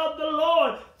presence of the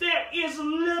Lord, there is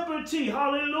liberty.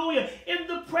 Hallelujah. In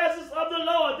the presence of the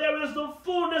Lord, there is the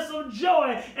fullness of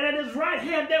joy. And at his right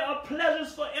hand, there are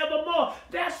pleasures forevermore.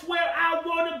 That's where I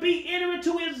want to be. Enter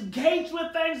into his gates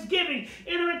with thanksgiving.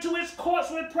 Enter into his courts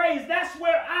with praise. That's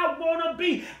where I want to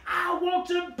be. I want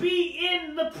to be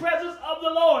in the presence of the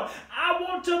Lord. I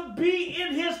want to be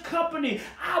in his company.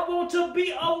 I want to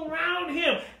be around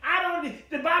him.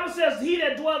 The Bible says, he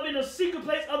that dwelleth in the secret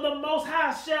place of the Most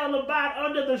High shall abide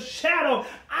under the shadow.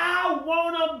 I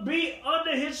want to be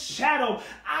under his shadow.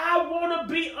 I want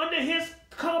to be under his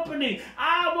company.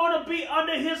 I want to be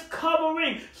under his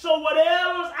covering. So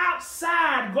whatever's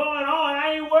outside going on,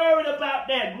 I ain't worried about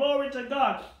that. Glory to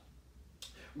God.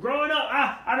 Growing up,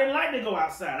 I didn't like to go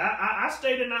outside. I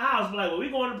stayed in the house like, well, we're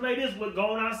going to play this, we're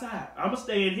going outside. I'm going to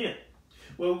stay in here.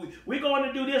 Well, we're going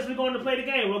to do this. We're going to play the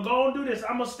game. We're going to do this.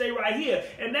 I'm going to stay right here.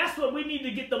 And that's what we need to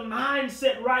get the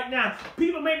mindset right now.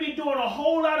 People may be doing a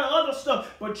whole lot of other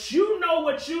stuff, but you know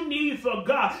what you need for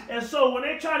God. And so when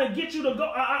they try to get you to go,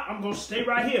 I'm going to stay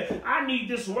right here. I need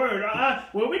this word.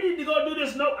 Well, we need to go do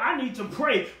this. No, I need to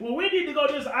pray. Well, we need to go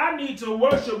do this. I need to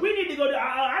worship. We need to go.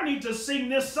 I need to sing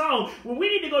this song. Well, we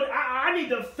need to go. I need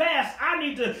to fast. I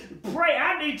need to pray.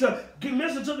 I need to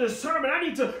listen to this sermon. I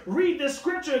need to read this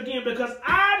scripture again because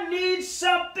I need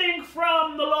something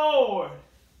from the Lord.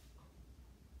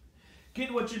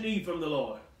 Get what you need from the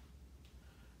Lord.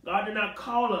 God did not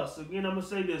call us, again, I'm going to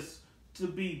say this, to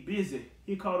be busy.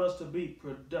 He called us to be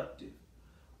productive.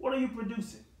 What are you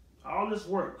producing? All this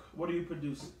work, what are you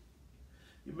producing?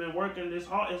 You've been working this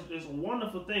hard. It's a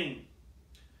wonderful thing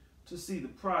to see the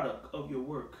product of your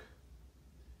work.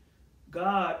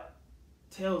 God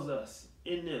tells us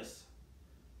in this,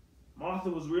 Martha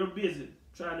was real busy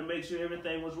trying to make sure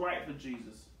everything was right for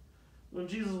Jesus, when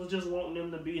Jesus was just wanting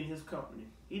them to be in his company.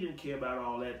 He didn't care about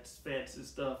all that fancy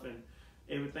stuff and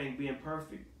everything being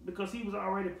perfect, because he was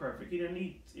already perfect. He didn't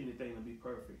need anything to be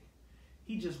perfect.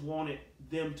 He just wanted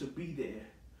them to be there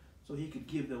so he could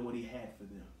give them what he had for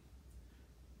them.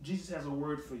 Jesus has a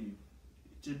word for you.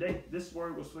 Today, this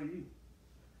word was for you.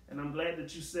 And I'm glad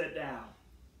that you sat down,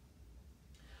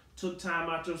 took time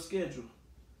out your schedule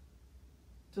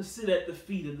to sit at the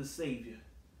feet of the Savior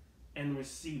and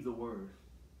receive the word.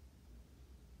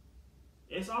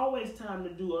 It's always time to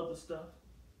do other stuff,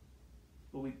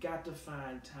 but we got to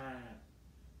find time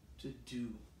to do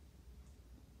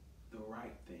the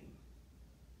right thing,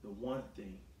 the one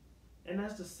thing, and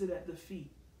that's to sit at the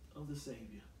feet of the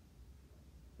Savior.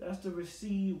 That's to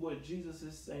receive what Jesus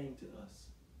is saying to us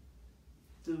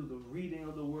through the reading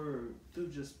of the word, through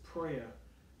just prayer,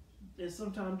 and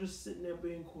sometimes just sitting there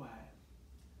being quiet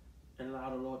and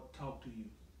allow the Lord to talk to you.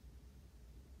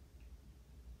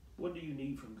 What do you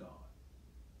need from God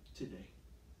today?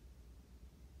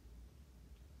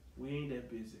 We ain't that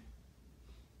busy.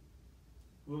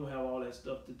 We don't have all that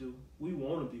stuff to do. We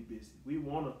want to be busy.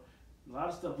 A lot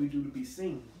of stuff we do to be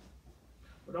seen.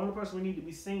 But the only person we need to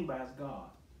be seen by is God.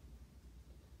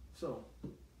 So,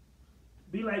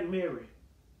 be like Mary.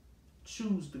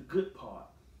 Choose the good part,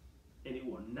 and it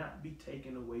will not be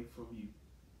taken away from you.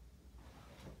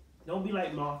 Don't be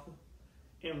like Martha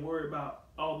and worry about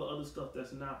all the other stuff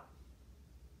that's not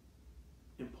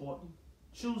important.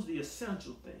 Choose the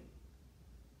essential thing.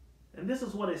 And this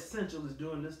is what essential is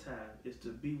during this time, is to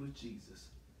be with Jesus.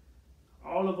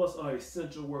 All of us are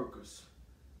essential workers.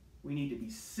 We need to be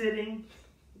sitting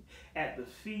at the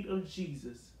feet of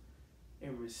Jesus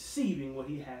and receiving what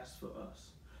he has for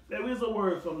us. There is a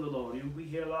word from the Lord. We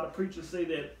hear a lot of preachers say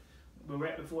that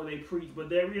right before they preach, but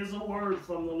there is a word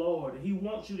from the Lord, and he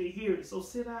wants you to hear it, so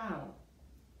sit down.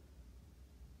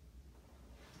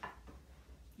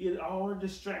 Get all the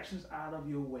distractions out of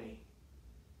your way.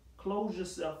 Close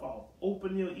yourself off.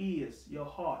 Open your ears, your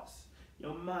hearts,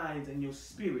 your minds, and your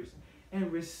spirits,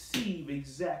 and receive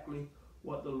exactly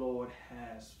what the Lord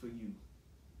has for you.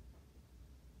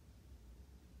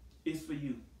 It's for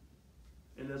you.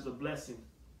 And there's a blessing.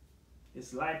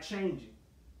 It's life-changing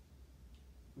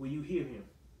when you hear him.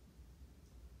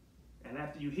 And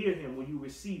after you hear him, will you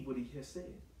receive what he has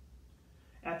said?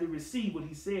 After you receive what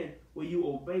he said, will you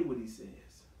obey what he says?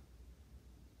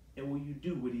 And will you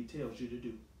do what he tells you to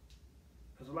do?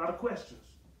 There's a lot of questions.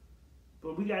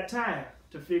 But we got time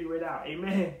to figure it out.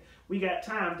 Amen. We got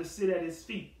time to sit at his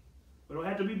feet. We don't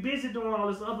have to be busy doing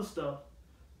all this other stuff.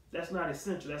 That's not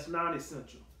essential. That's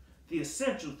non-essential. The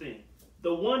essential thing,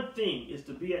 the one thing, is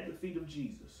to be at the feet of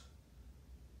Jesus,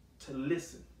 to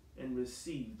listen and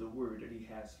receive the word that he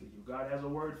has for you. God has a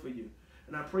word for you.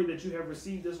 And I pray that you have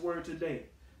received this word today.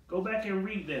 Go back and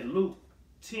read that, Luke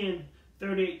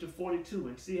 10:38-42,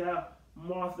 and see how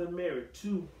Martha and Mary,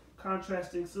 two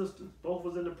contrasting sisters, both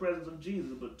was in the presence of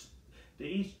Jesus, but they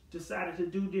each decided to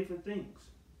do different things.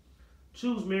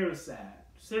 Choose Mary's side.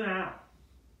 Sit down,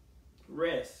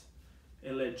 rest,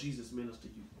 and let Jesus minister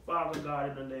you. Father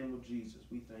God, in the name of Jesus,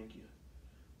 we thank you.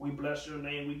 We bless your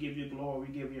name. We give you glory.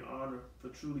 We give you honor. For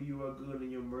truly you are good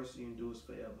and your mercy endures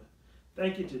forever.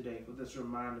 Thank you today for this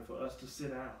reminder for us to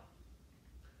sit down,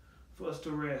 for us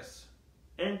to rest,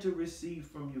 and to receive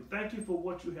from you. Thank you for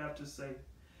what you have to say.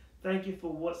 Thank you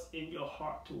for what's in your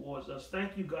heart towards us.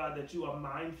 Thank you, God, that you are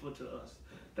mindful to us.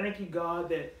 Thank you, God,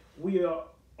 that we are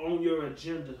on your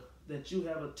agenda, that you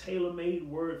have a tailor-made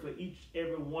word for each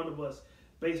every one of us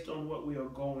based on what we are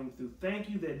going through. Thank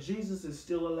you that Jesus is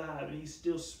still alive and he's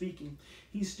still speaking.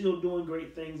 He's still doing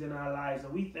great things in our lives,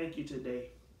 and we thank you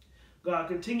today. God,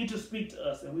 continue to speak to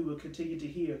us and we will continue to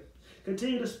hear.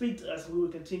 Continue to speak to us and we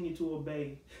will continue to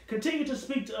obey. Continue to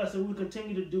speak to us and we will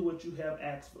continue to do what you have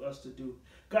asked for us to do.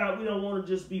 God, we don't want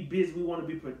to just be busy. We want to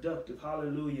be productive.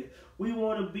 Hallelujah. We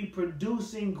want to be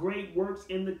producing great works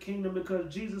in the kingdom,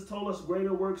 because Jesus told us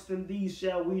greater works than these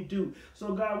shall we do.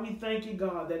 So God, we thank you,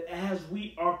 God, that as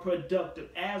we are productive,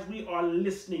 as we are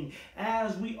listening,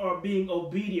 as we are being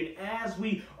obedient, as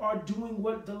we are doing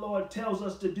what the Lord tells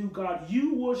us to do, God,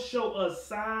 you will show us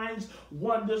signs,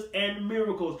 wonders, and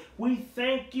miracles. We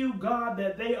thank you, God,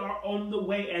 that they are on the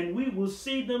way, and we will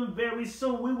see them very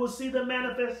soon. We will see the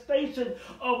manifestation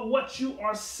of what you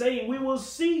are saying. We will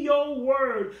see your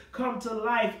word come to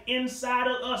life inside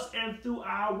of us and through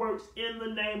our works in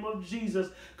the name of Jesus.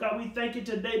 God, we thank you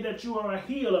today that you are a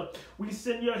healer. We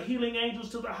send your healing angels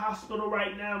to the hospital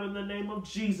right now in the name of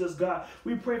Jesus, God.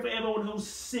 We pray for everyone who's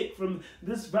sick from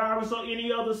this virus or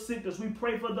any other sickness. We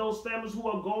pray for those families who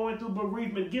are going through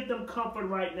bereavement. Give them comfort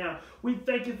right now. We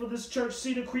thank you for this church,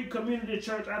 Cedar Creek Community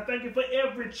Church. I thank you for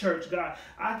every church, God.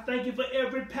 I thank you for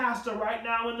every pastor right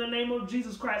now in the name of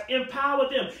Jesus Christ. Empower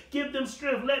them. Give them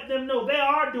strength. Let them know they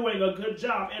are doing a good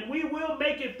job, and we will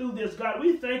make it through this, God.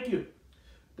 We thank you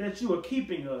that you are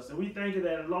keeping us, and we thank you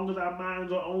that as long as our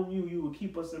minds are on you, you will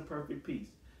keep us in perfect peace.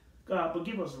 God, but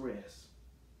give us rest.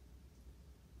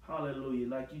 Hallelujah.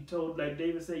 Like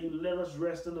David said, you let us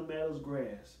rest in the meadow's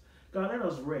grass. God, let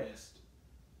us rest.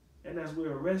 And as we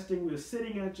are resting, we're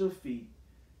sitting at your feet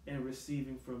and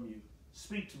receiving from you.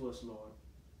 Speak to us, Lord,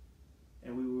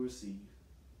 and we will receive.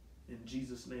 In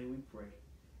Jesus' name we pray.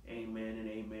 Amen and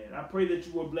amen. I pray that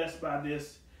you were blessed by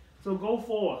this. So go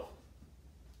forth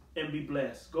and be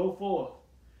blessed. Go forth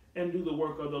and do the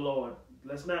work of the Lord.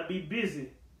 Let's not be busy,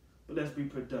 but let's be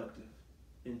productive.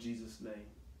 In Jesus' name.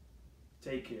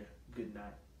 Take care. Good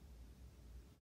night.